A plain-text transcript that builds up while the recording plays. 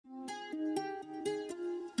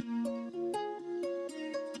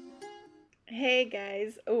Hey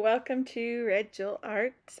guys, welcome to Red Jewel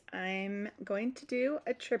Art. I'm going to do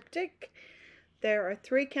a triptych. There are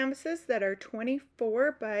 3 canvases that are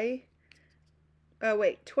 12 by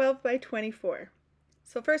 24.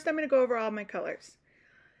 So first I'm going to go over all my colors.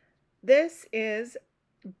 This is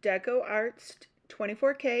Deco Arts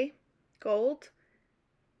 24K gold,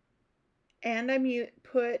 and I'm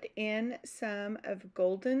put in some of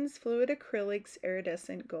Golden's Fluid Acrylics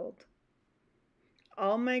Iridescent Gold.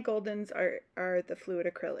 All my Goldens are the fluid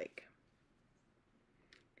acrylic.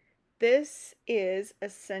 This is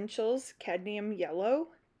Essentials Cadmium Yellow,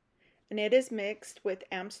 and it is mixed with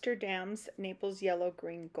Amsterdam's Naples Yellow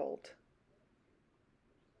Green Gold.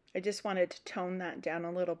 I just wanted to tone that down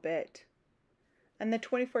a little bit. And the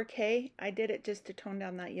 24K, I did it just to tone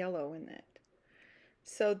down that yellow in it.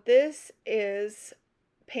 So this is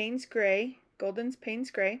Paynes Gray, Golden's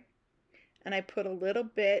Paynes Gray, and I put a little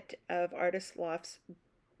bit of Artist Loft's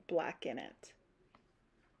black in it,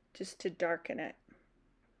 just to darken it.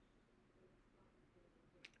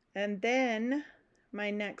 And then my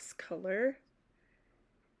next color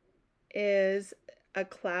is a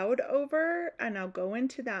cloud over, and I'll go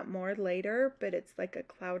into that more later, but it's like a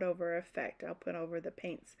cloud over effect I'll put over the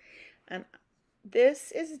paints. And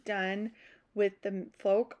this is done with the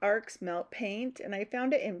Folk Arcs Melt Paint, and I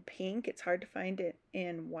found it in pink. It's hard to find it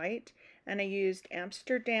in white. And I used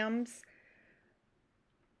Amsterdam's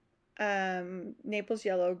Naples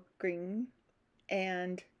Yellow Green,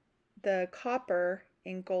 and the copper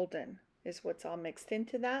in golden is what's all mixed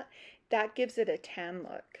into that. That gives it a tan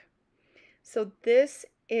look. So this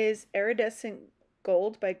is Iridescent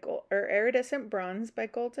Gold by Iridescent Bronze by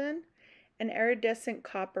Golden and Iridescent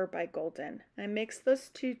Copper by Golden. I mix those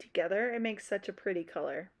two together. It makes such a pretty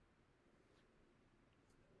color.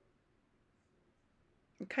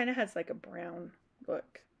 It kind of has like a brown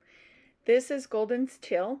look. This is Golden's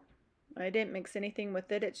Teal. I didn't mix anything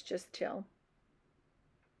with it. It's just teal.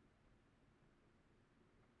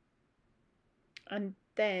 And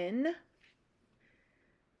then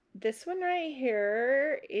this one right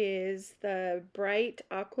here is the bright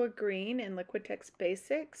aqua green in Liquitex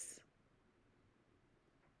Basics.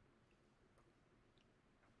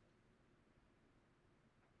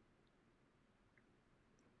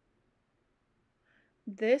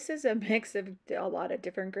 This is a mix of a lot of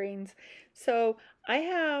different greens. So I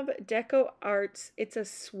have Deco Arts. It's a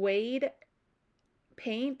suede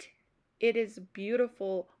paint. It is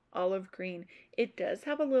beautiful olive green. It does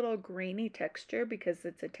have a little grainy texture because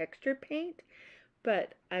it's a texture paint,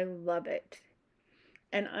 but I love it.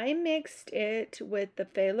 And I mixed it with the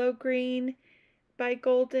phthalo green by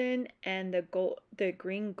Golden and the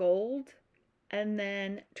green gold, and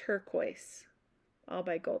then turquoise, all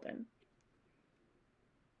by Golden.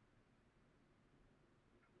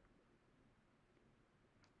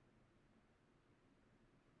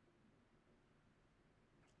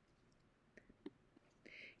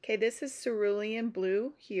 Okay, this is Cerulean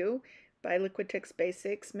Blue Hue by Liquitex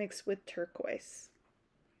Basics mixed with turquoise.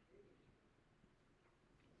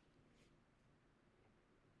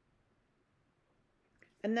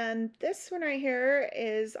 And then this one right here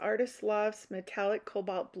is Artist Loft's Metallic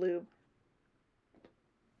Cobalt Blue.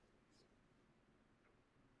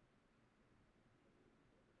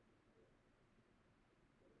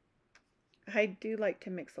 I do like to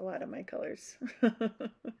mix a lot of my colors.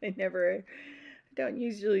 I don't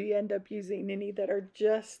usually end up using any that are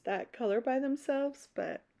just that color by themselves,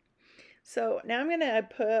 but so now I'm gonna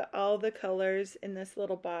put all the colors in this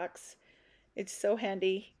little box. It's so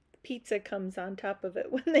handy. Pizza comes on top of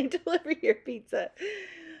it when they deliver your pizza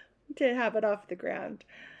to have it off the ground.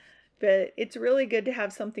 But it's really good to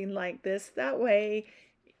have something like this. That way,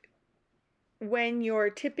 when you're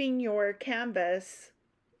tipping your canvas,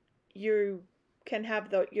 you can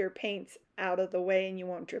have your paints out of the way and you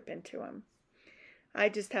won't drip into them. I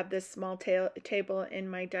just have this small table in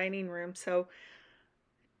my dining room, so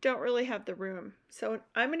don't really have the room. So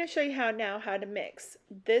I'm going to show you how to mix.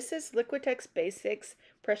 This is Liquitex Basics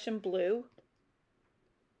Prussian Blue,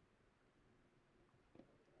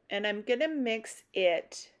 and I'm going to mix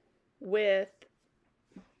it with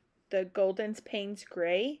the Golden's Paynes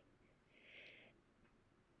Gray,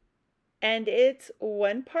 and it's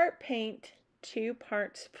 1 part paint, 2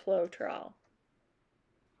 parts floetrol.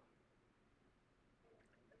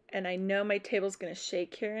 And I know my table's going to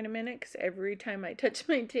shake here in a minute because every time I touch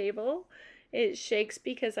my table, it shakes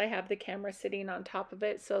because I have the camera sitting on top of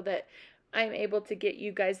it so that I'm able to get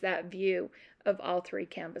you guys that view of all 3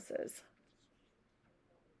 canvases.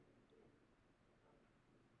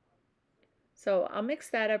 So I'll mix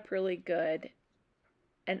that up really good.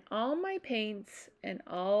 And all my paints and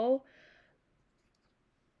all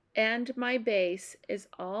and my base is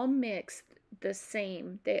all mixed the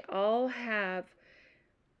same. They all have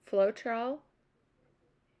floetrol,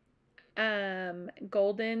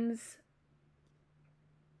 Golden's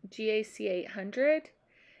GAC 800,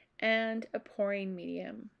 and a pouring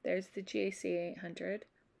medium. There's the GAC 800.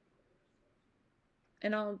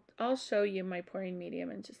 And I'll show you my pouring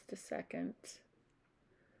medium in just a second.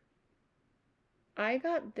 I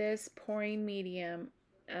got this pouring medium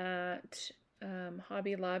at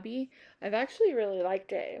Hobby Lobby. I've actually really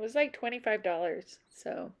liked it. It was like $25,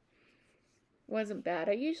 so it wasn't bad.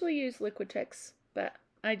 I usually use Liquitex, but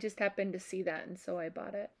I just happened to see that, and so I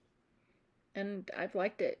bought it. And I've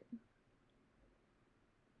liked it.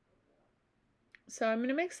 So I'm going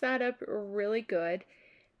to mix that up really good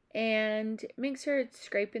and make sure it's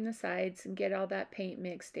scraping the sides and get all that paint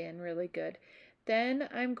mixed in really good. Then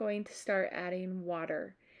I'm going to start adding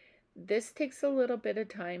water. This takes a little bit of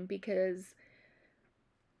time because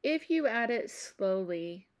if you add it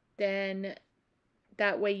slowly, then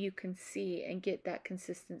that way you can see and get that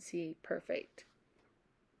consistency perfect.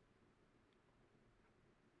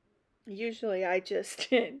 Usually I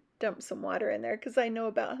just dump some water in there because I know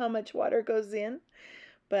about how much water goes in,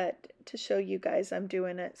 but to show you guys, I'm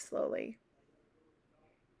doing it slowly.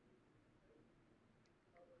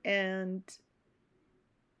 And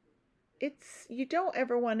you don't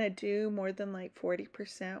ever want to do more than like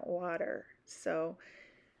 40% water, so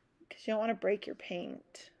because you don't want to break your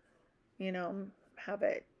paint, you know, have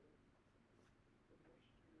it,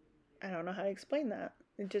 I don't know how to explain that,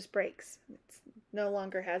 it just breaks. It's no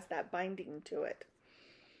longer has that binding to it.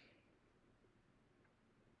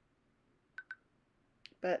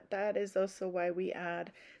 But that is also why we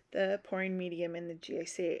add the pouring medium in the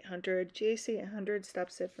GAC 800. GAC 800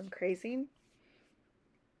 stops it from crazing.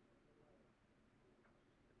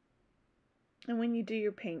 And when you do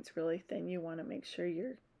your paints really thin, you want to make sure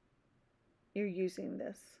you're using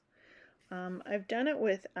this. I've done it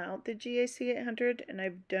without the GAC 800 and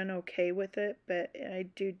I've done okay with it, but I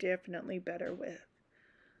do definitely better with.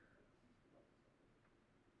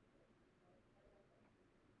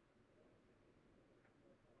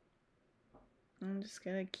 I'm just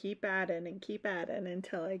going to keep adding and keep adding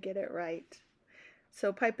until I get it right.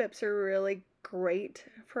 So pipettes are really great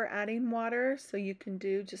for adding water, so you can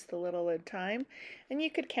do just a little at a time. And you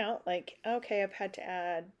could count like, okay, I've had to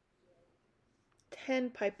add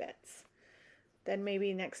 10 pipettes. Then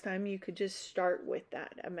maybe next time you could just start with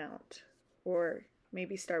that amount. Or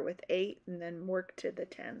maybe start with 8 and then work to the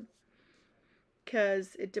 10.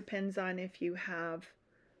 Because it depends on if you have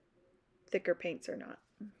thicker paints or not.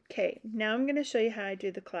 Okay, now I'm going to show you how I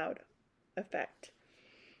do the cloud effect.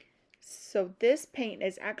 So this paint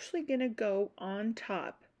is actually going to go on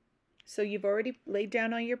top. So you've already laid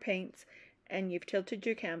down all your paints and you've tilted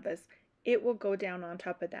your canvas. It will go down on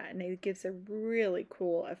top of that and it gives a really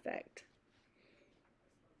cool effect.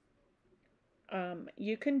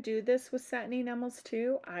 You can do this with satin enamels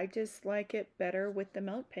too. I just like it better with the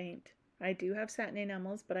melt paint. I do have satin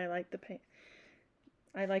enamels, but I like the paint.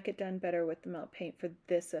 I like it done better with the melt paint for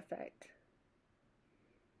this effect.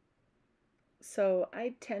 So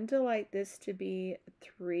I tend to like this to be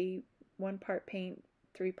 1 part paint,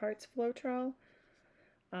 3 parts floetrol.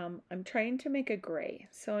 I'm trying to make a gray,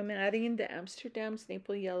 so I'm adding the Amsterdam's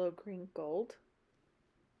Maple Yellow Green Gold.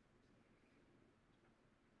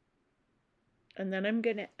 And then I'm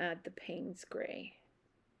going to add the Paynes gray.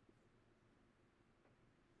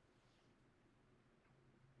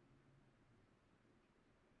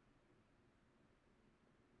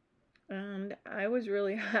 And I was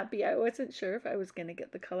really happy. I wasn't sure if I was going to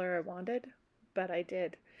get the color I wanted, but I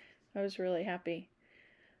did. I was really happy.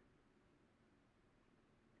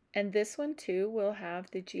 And this one too will have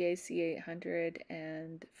the GAC 800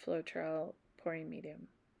 and floetrol pouring medium.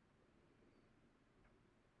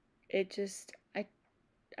 It just,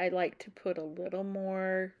 I like to put a little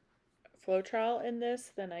more floetrol in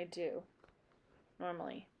this than I do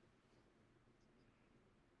normally.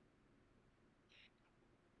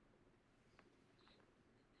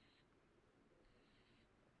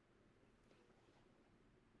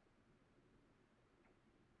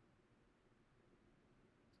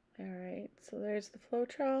 Alright, so there's the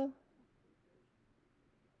floetrol.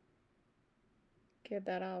 Get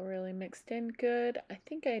that all really mixed in good. I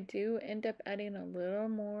think I do end up adding a little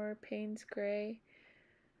more Paynes gray.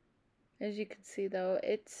 As you can see though,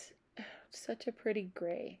 it's such a pretty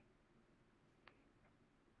gray,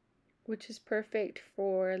 which is perfect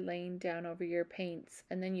for laying down over your paints,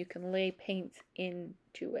 and then you can lay paints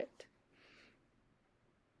into it.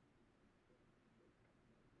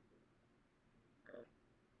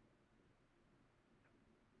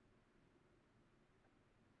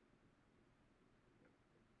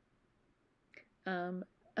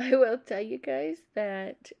 I will tell you guys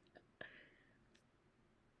that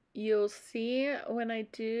you'll see when I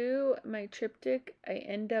do my triptych, I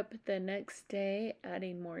end up the next day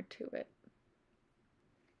adding more to it.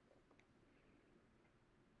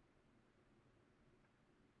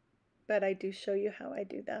 But I do show you how I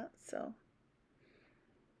do that, so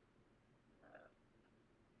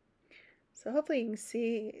hopefully you can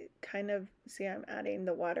see, I'm adding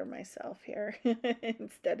the water myself here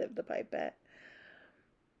instead of the pipette.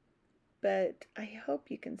 But I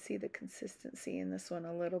hope you can see the consistency in this one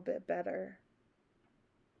a little bit better.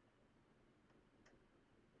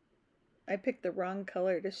 I picked the wrong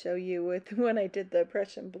color to show you with when I did the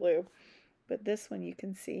Prussian Blue, but this one you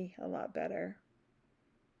can see a lot better.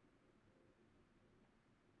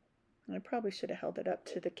 I probably should have held it up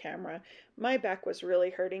to the camera. My back was really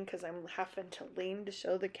hurting because I'm having to lean to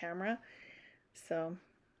show the camera. So,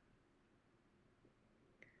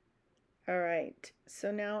 all right.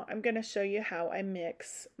 So now I'm going to show you how I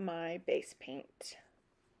mix my base paint.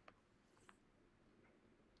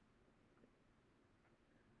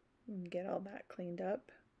 Get all that cleaned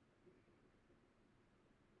up.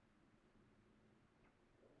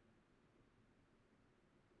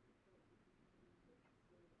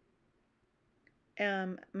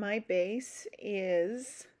 My base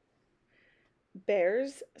is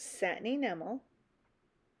Bear's Satin Enamel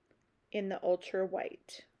in the Ultra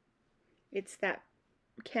White. It's that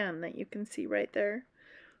can that you can see right there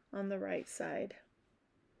on the right side.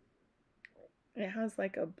 It has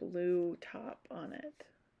like a blue top on it.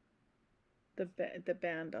 The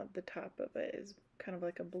band on the top of it is kind of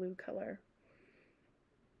like a blue color.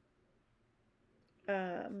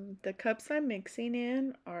 The cups I'm mixing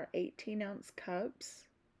in are 18-ounce cups.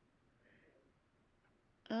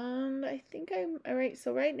 I think I'm all right.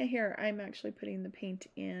 So right now here, I'm actually putting the paint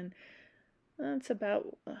in. That's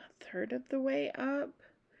about a third of the way up.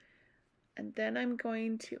 And then I'm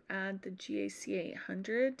going to add the GAC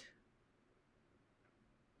 800.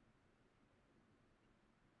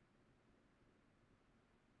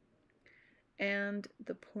 And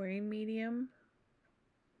the pouring medium.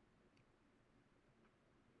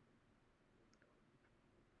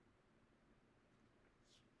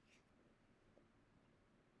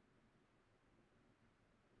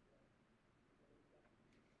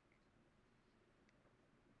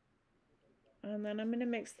 And then I'm going to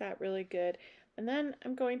mix that really good. And then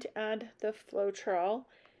I'm going to add the floetrol.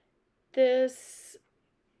 This,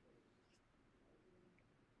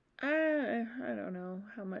 I don't know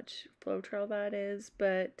how much floetrol that is,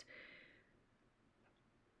 but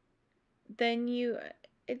then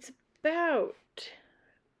it's about,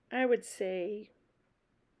 I would say,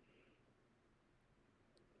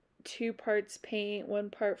 2 parts paint, 1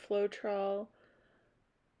 part floetrol.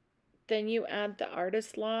 Then you add the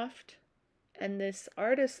Artist Loft. And this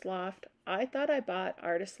Artist Loft, I thought I bought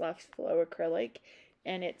Artist Loft Flow Acrylic,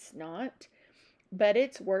 and it's not. But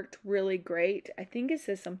it's worked really great. I think it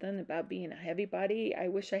says something about being a heavy body. I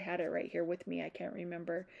wish I had it right here with me. I can't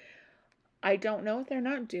remember. I don't know if they're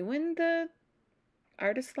not doing the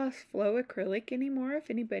Artist Loft Flow Acrylic anymore.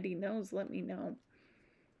 If anybody knows, let me know.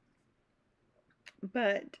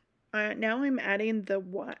 But now I'm adding the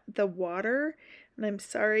water, and I'm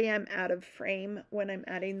sorry I'm out of frame when I'm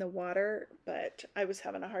adding the water, but I was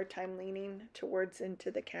having a hard time leaning towards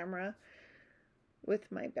into the camera with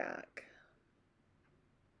my back.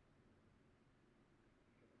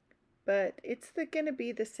 But it's going to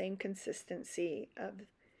be the same consistency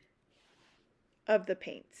of the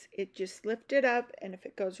paints. It just lift it up, and if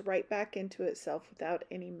it goes right back into itself without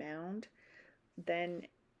any mound, then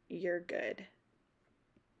you're good.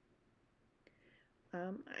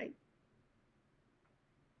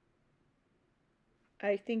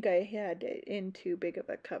 I think I had it in too big of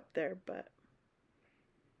a cup there, but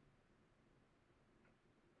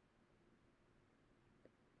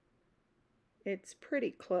it's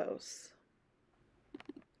pretty close.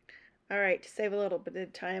 All right, to save a little bit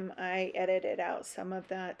of time, I edited out some of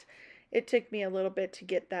that. It took me a little bit to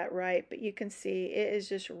get that right, but you can see it is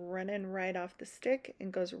just running right off the stick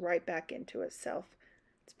and goes right back into itself.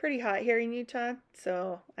 It's pretty hot here in Utah,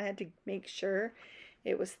 so I had to make sure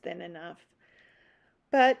it was thin enough.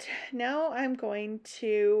 But now I'm going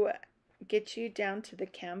to get you down to the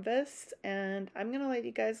canvas, and I'm going to let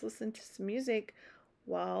you guys listen to some music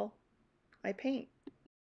while I paint.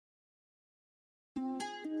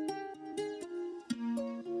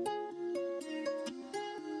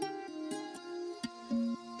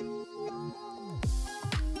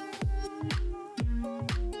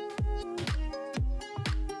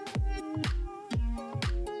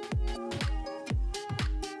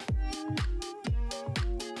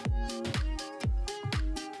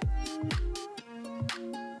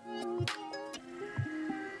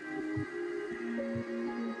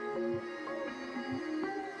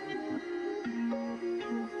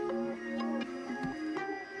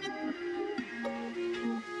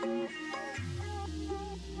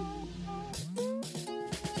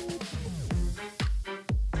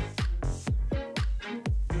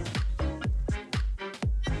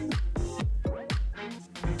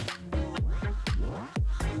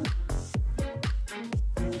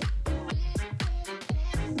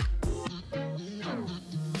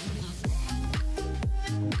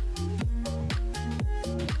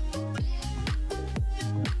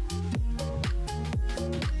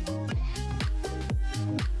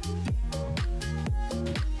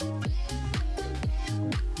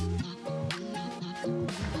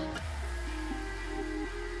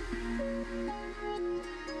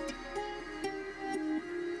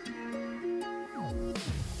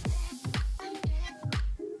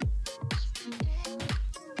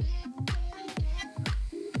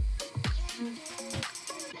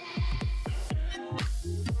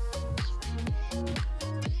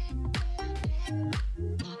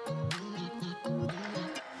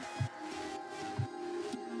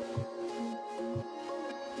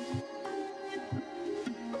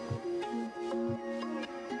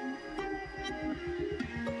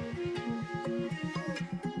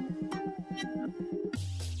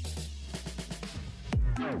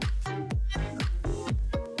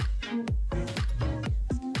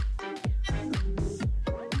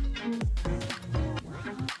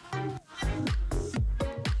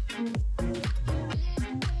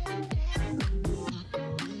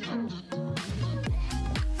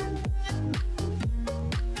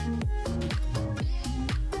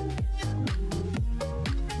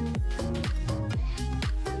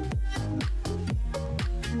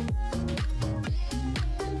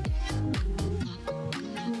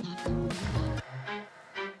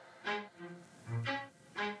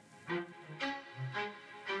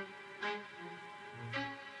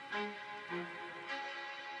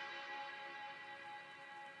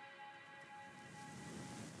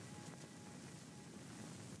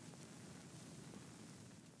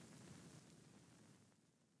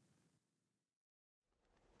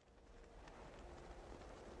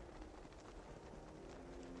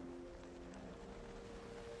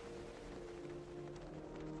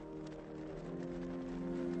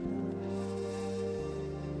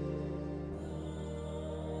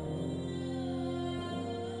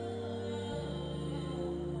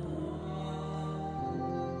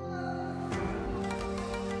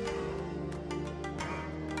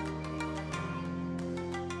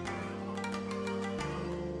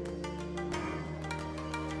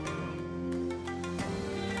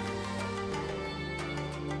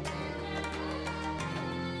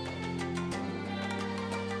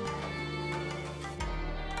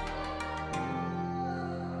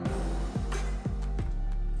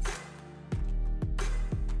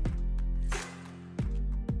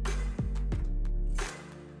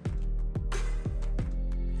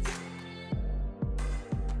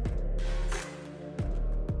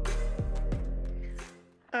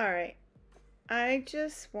 I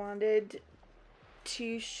just wanted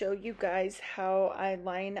to show you guys how I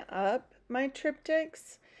line up my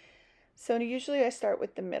triptychs. So usually I start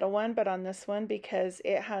with the middle one, but on this one, because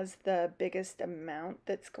it has the biggest amount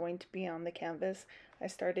that's going to be on the canvas, I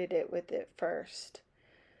started it with it first.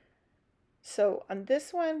 So on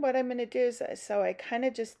this one, what I'm going to do is, so I kind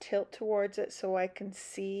of just tilt towards it so I can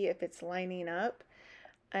see if it's lining up.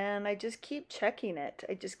 And I just keep checking it.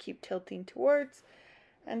 I just keep tilting towards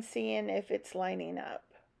and seeing if it's lining up.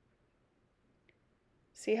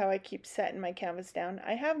 See how I keep setting my canvas down?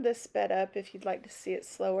 I have this sped up. If you'd like to see it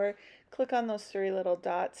slower, click on those three little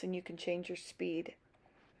dots and you can change your speed.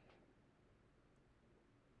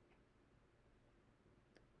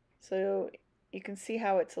 So you can see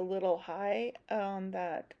how it's a little high on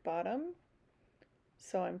that bottom.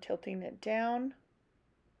 So I'm tilting it down.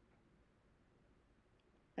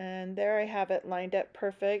 And there I have it lined up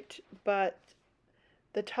perfect, but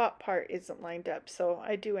the top part isn't lined up, so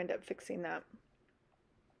I do end up fixing that.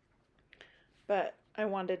 But I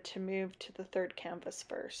wanted to move to the third canvas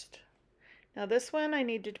first. Now this one I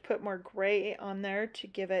needed to put more gray on there to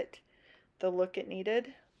give it the look it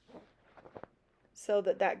needed, so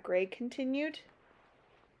that gray continued.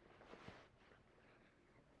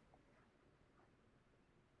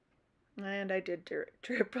 And I did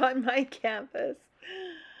drip on my canvas.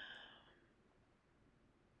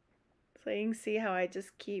 So you can see how I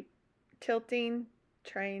just keep tilting,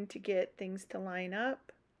 trying to get things to line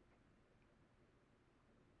up.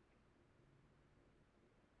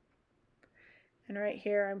 And right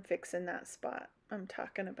here I'm fixing that spot I'm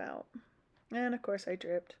talking about. And of course I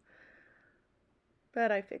dripped,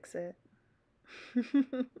 but I fix it.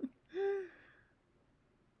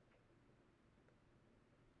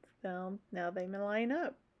 So now they line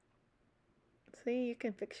up. See, you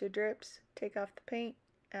can fix your drips, take off the paint,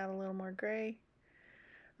 add a little more gray.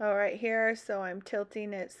 Oh, right here, so I'm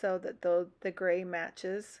tilting it so that the gray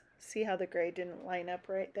matches. See how the gray didn't line up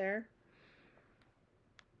right there?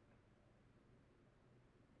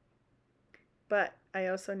 But I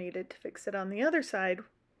also needed to fix it on the other side.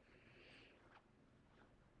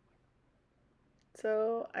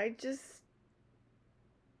 So I just,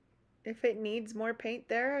 if it needs more paint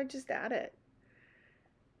there, I just add it.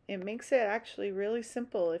 It makes it actually really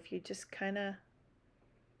simple if you just kind of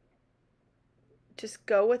just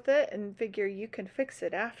go with it and figure you can fix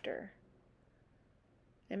it after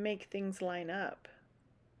and make things line up.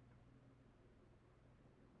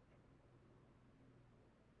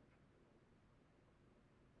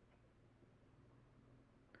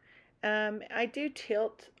 I do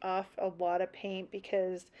tilt off a lot of paint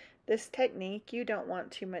because this technique, you don't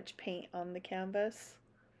want too much paint on the canvas.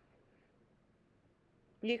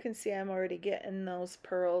 You can see I'm already getting those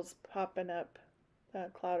pearls popping up,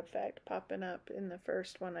 that cloud effect popping up in the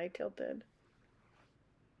first one I tilted.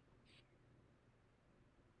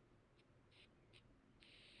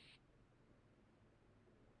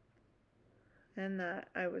 And that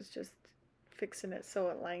I was just fixing it so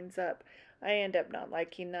it lines up. I end up not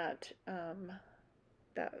liking that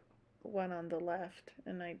that one on the left,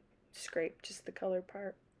 and I scraped just the color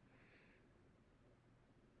part.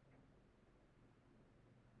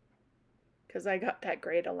 Because I got that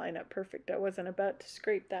gray to line up perfect. I wasn't about to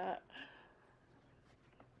scrape that.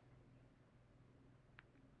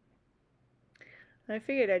 I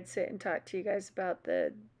figured I'd sit and talk to you guys about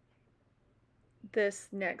this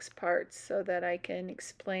next part so that I can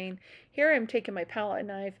explain. Here I'm taking my palette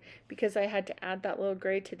knife because I had to add that little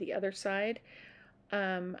gray to the other side.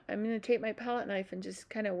 I'm going to take my palette knife and just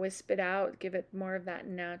kind of wisp it out, give it more of that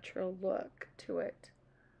natural look to it.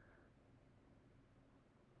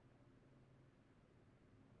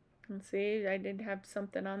 And see, I did have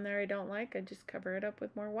something on there I don't like. I just cover it up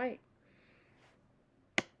with more white.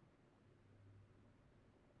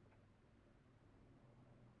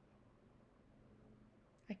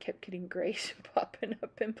 I kept getting gray popping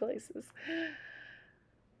up in places.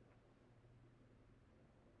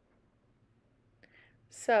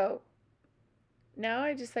 So now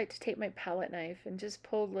I just like to take my palette knife and just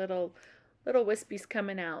pull little wispies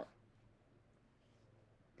coming out,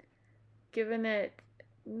 giving it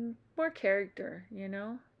more character, you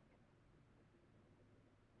know?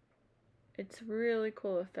 It's really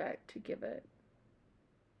cool effect to give it.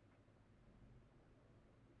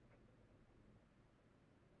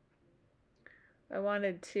 I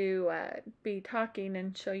wanted to be talking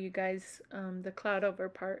and show you guys the cloud over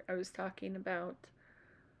part I was talking about.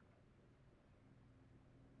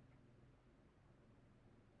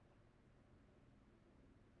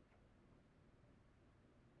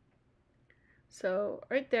 So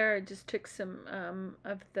right there I just took some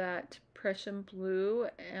of that Prussian Blue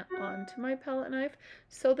onto my palette knife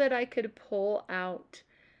so that I could pull out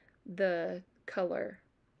the color.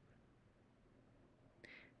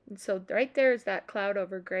 And so right there is that cloud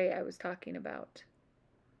over gray I was talking about.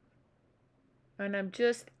 And I'm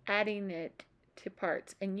just adding it to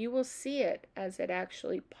parts, and you will see it as it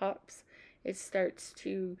actually pops. It starts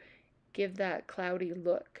to give that cloudy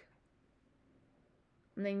look.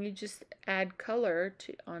 And then you just add color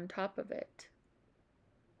on top of it.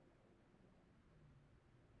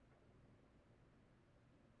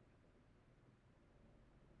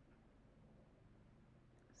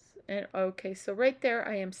 And okay, so right there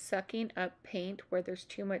I am sucking up paint where there's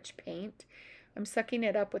too much paint. I'm sucking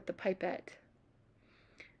it up with the pipette.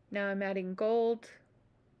 Now I'm adding gold,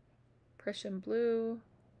 Prussian blue,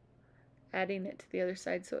 adding it to the other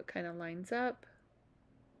side so it kind of lines up.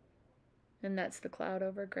 And that's the cloud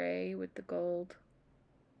over gray with the gold.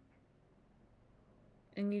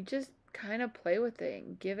 And you just kind of play with it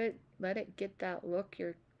and let it get that look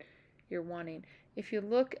you're wanting. If you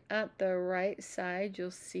look at the right side,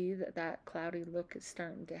 you'll see that that cloudy look is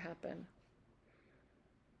starting to happen.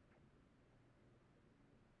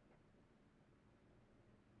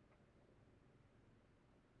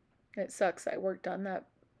 It sucks. I worked on that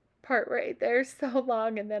part right there so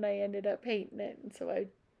long, and then I ended up hating it, and so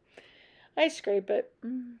I scrape it.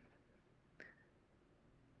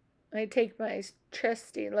 I take my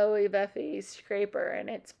trusty Loey Buffy scraper, and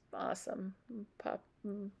it's awesome.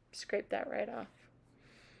 Scrape that right off.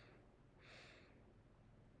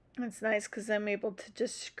 It's nice because I'm able to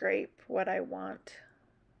just scrape what I want.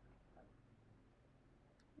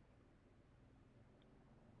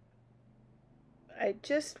 I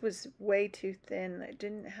just was way too thin. I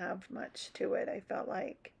didn't have much to it, I felt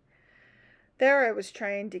like. There I was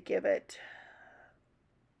trying to give it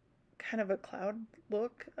kind of a cloud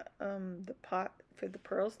look, the pot for the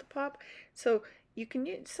pearls to pop. So you can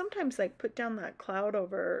sometimes like put down that cloud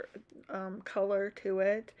over color to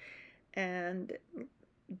it and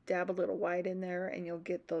dab a little white in there, and you'll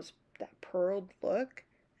get that pearled look,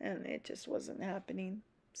 and it just wasn't happening.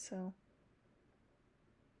 So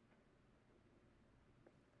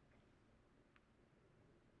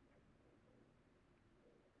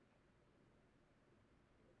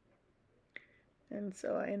and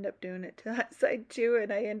so I end up doing it to that side too,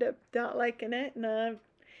 and I end up not liking it.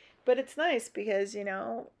 But it's nice because,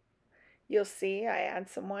 you'll see I add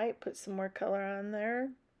some white, put some more color on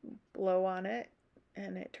there, blow on it,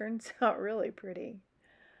 and it turns out really pretty.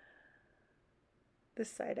 This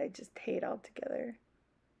side I just hate altogether.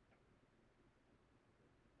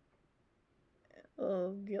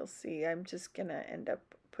 Oh, you'll see I'm just gonna end up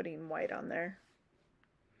putting white on there.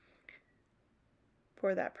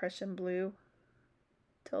 Pour that Prussian blue,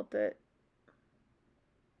 tilt it.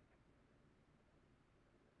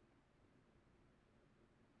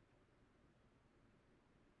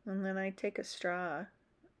 And then I take a straw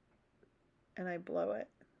and I blow it.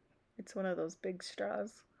 It's one of those big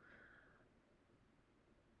straws.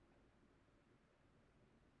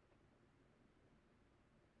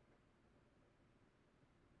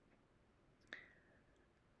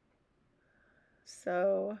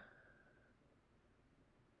 So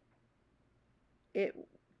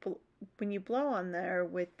when you blow on there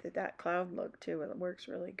with that cloud look too, it works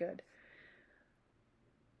really good.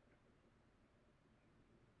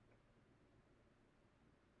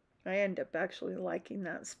 I end up actually liking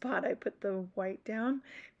that spot I put the white down.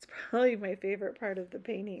 It's probably my favorite part of the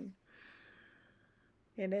painting.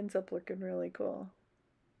 It ends up looking really cool.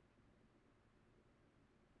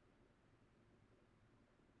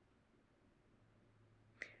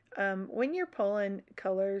 When you're pulling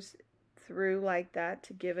colors through like that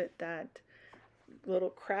to give it that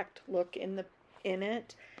little cracked look in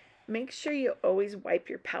it, make sure you always wipe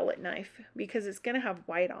your palette knife because it's going to have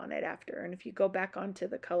white on it after, and if you go back onto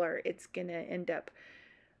the color, it's going to end up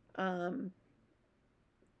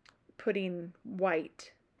putting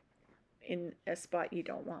white in a spot you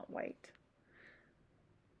don't want white.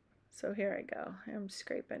 So here I go. I'm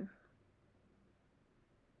scraping.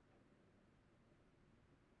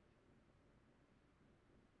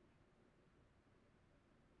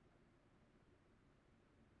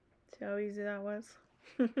 See how easy that was?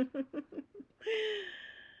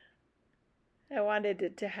 I wanted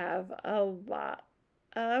it to have a lot.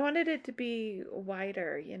 I wanted it to be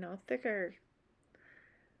wider, thicker.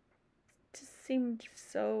 It just seemed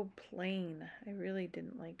so plain. I really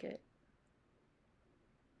didn't like it.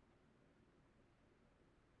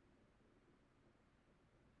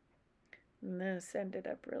 And this ended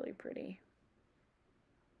up really pretty.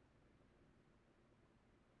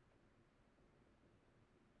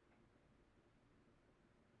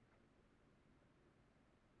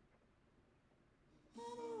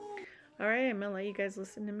 All right, I'm gonna let you guys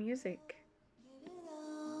listen to music.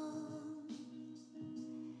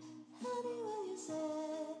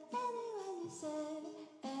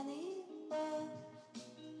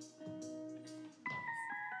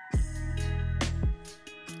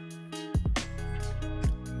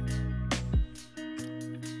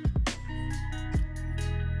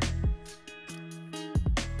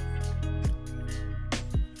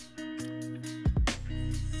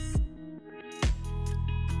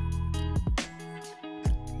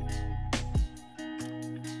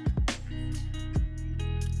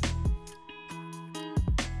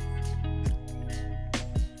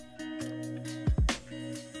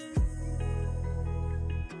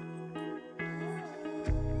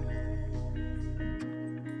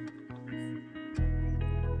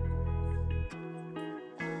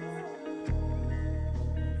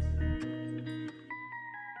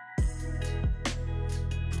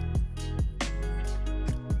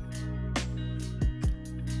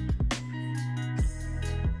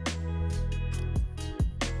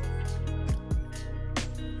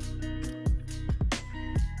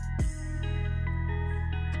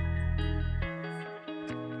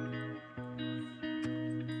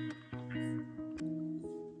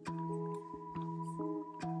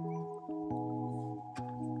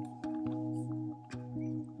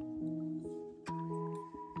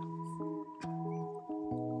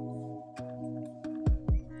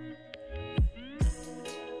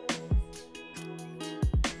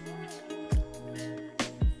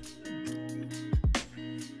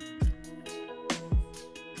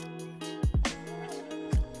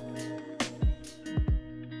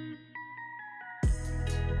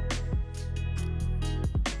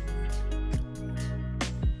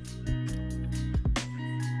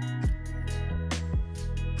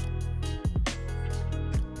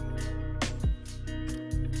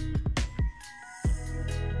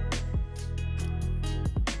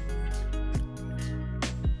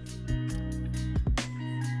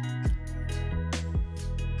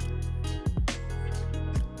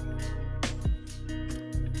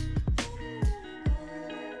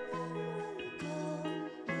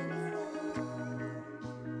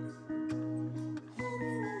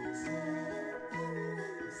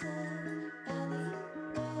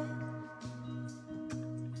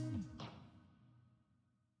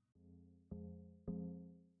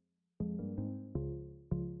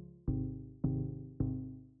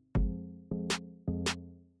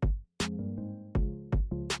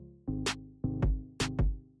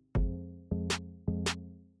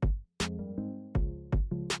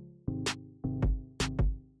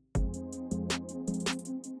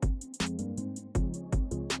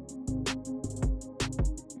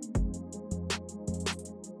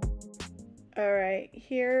 All right,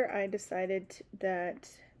 here I decided that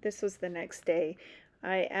this was the next day.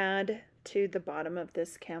 I add to the bottom of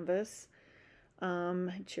this canvas,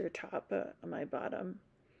 it's your top, my bottom.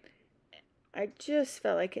 I just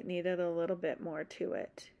felt like it needed a little bit more to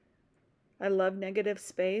it. I love negative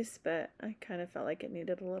space, but I kind of felt like it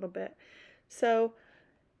needed a little bit. So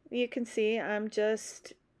you can see I'm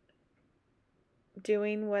just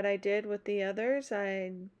doing what I did with the others.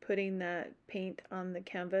 I'm putting that paint on the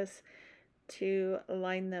canvas to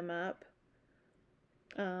line them up.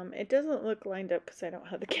 It doesn't look lined up because I don't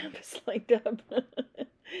have the canvas lined up.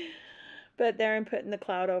 But there I'm putting the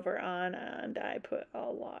cloud over on, and I put a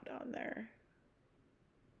lot on there.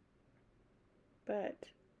 But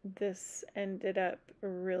this ended up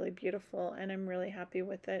really beautiful, and I'm really happy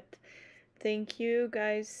with it. Thank you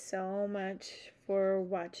guys so much for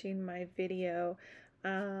watching my video.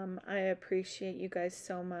 I appreciate you guys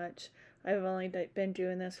so much. I've only been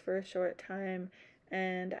doing this for a short time,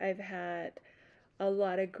 and I've had a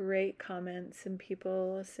lot of great comments and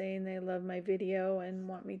people saying they love my video and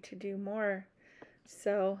want me to do more.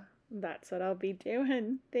 So that's what I'll be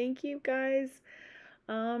doing. Thank you guys.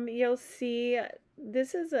 You'll see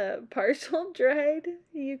this is a partial dried,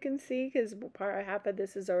 you can see, because half of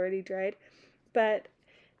this is already dried. But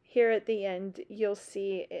here at the end, you'll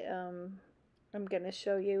see, I'm going to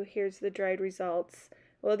show you, here's the dried results.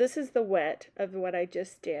 Well, this is the wet of what I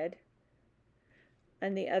just did,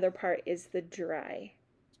 and the other part is the dry.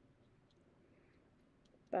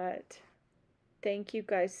 But thank you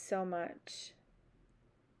guys so much.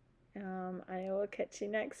 I will catch you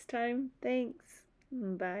next time. Thanks.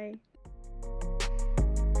 Bye.